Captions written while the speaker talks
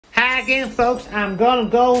Alright again, folks, I'm gonna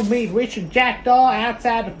go meet Richard Jackdaw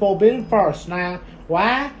outside the Forbidden Forest now.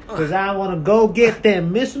 Why? Because I want to go get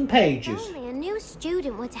them missing pages. Only a new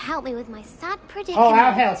student would help me with my sad predicament. Oh,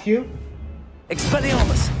 I'll help you.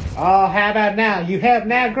 Expelliarmus! Oh, how about now? You help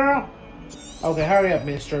now, girl? Okay, hurry up,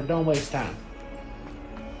 mister. Don't waste time.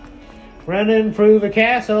 Running through the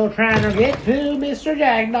castle, trying to get to Mr.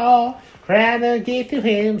 Jackdaw. Trying to get to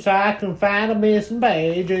him so I can find the missing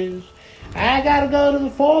pages. I gotta go to the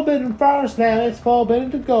Forbidden Forest now. It's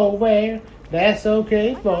forbidden to go there. That's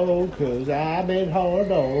okay, folks, cause I've been hard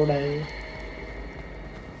all day.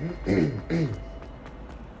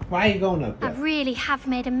 Why are you going up there? I really have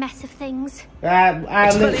made a mess of things.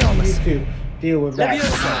 I leave you to deal with that.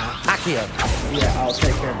 Accio. Yeah, I'll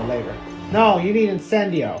take care of it later. No, you need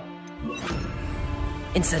Incendio.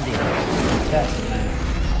 Incendio. That's the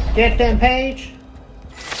man. Get them, Paige.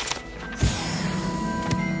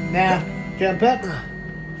 Now, jump up.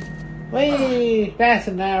 Whee!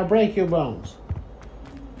 Fasten now, break your bones.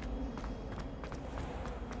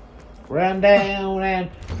 Run down and...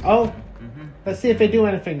 Oh! Let's see if they do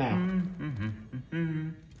anything now.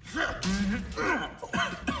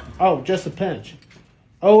 Oh, just a pinch.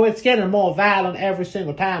 Oh, it's getting more violent every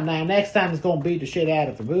single time now. Next time it's gonna beat the shit out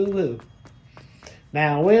of the Woowee.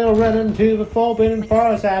 Now we'll run into the Forbidden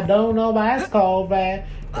Forest. I don't know why it's called that.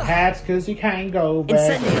 Perhaps because you can't go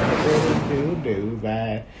back. Do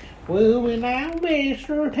that. Woowee now,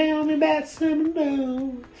 mister, tell me about something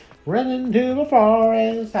new. Running to the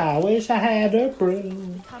forest, I wish I had a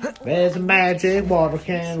broom. There's a magic water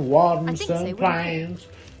can watering some plants.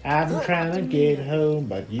 I've been trying to get home,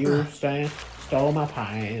 but you stole my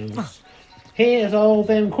pants. Here's all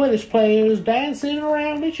them Quidditch players dancing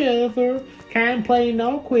around each other. Can't play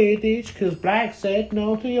no Quidditch, cause Black said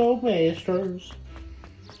no to your masters.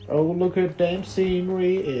 Oh, look at them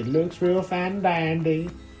scenery, it looks real fine and dandy.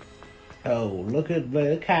 Oh, look at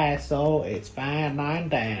the castle, it's fine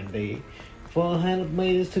and dandy. 400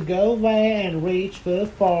 meters to go there and reach the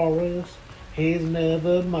forest. Here's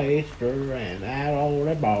another maester and out all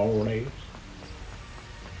the bodies.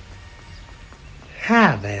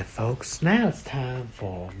 Hi there, folks. Now it's time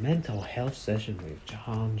for a mental health session with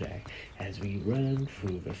John Jack as we run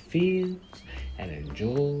through the fields and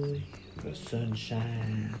enjoy the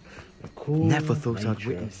sunshine, the cool Never thought I'd nature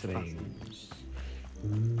witness of that. things.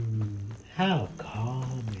 How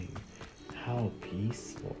calming, how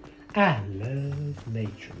peaceful. I love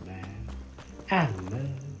nature now. I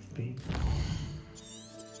love being calm.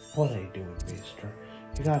 What are you doing, mister?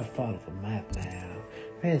 You gotta follow the map now.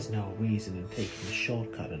 There's no reason in taking a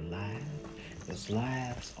shortcut in life. Because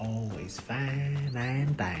life's always fine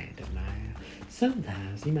and dandy now.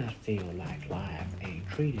 Sometimes you might feel like life ain't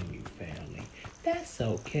treating you fairly. That's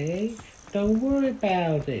okay. Don't worry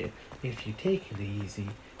about it. If you take it easy,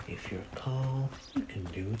 if you're calm, you can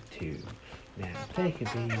do it too. Now, take it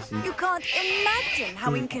easy. You can't imagine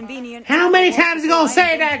how inconvenient... How many times you gonna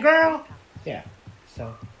say that, girl? Yeah,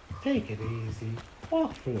 so take it easy.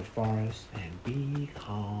 Walk through the forest and be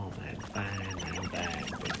calm and fine and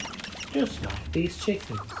dandy. Just like these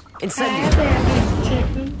chickens. Hi there, these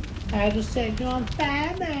chickens. I just set you on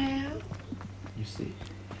fire now. You see?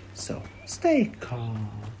 So, stay calm,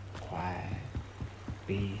 quiet,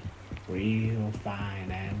 be real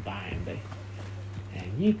fine and dandy.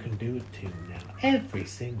 And you can do it too now. Every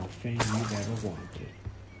single thing you've ever wanted,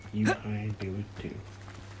 you can do it too.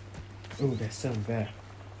 Ooh, there's something there.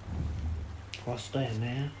 What's that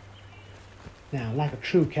now? Now, like a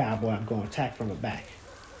true cowboy, I'm going to attack from the back.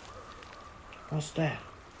 What's that?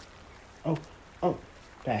 Oh,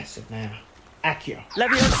 that's it now. Accio.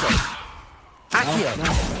 Levioso! Accio! No.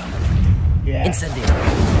 Yeah. Incendio!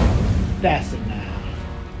 That's it now.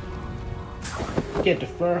 Get the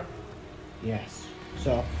fur. Yes.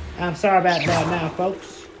 So, I'm sorry about that now,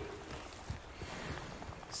 folks.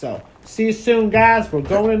 So, see you soon, guys. We're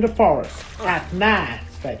going in the forest. At night,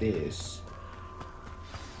 that is.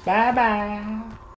 Bye-bye.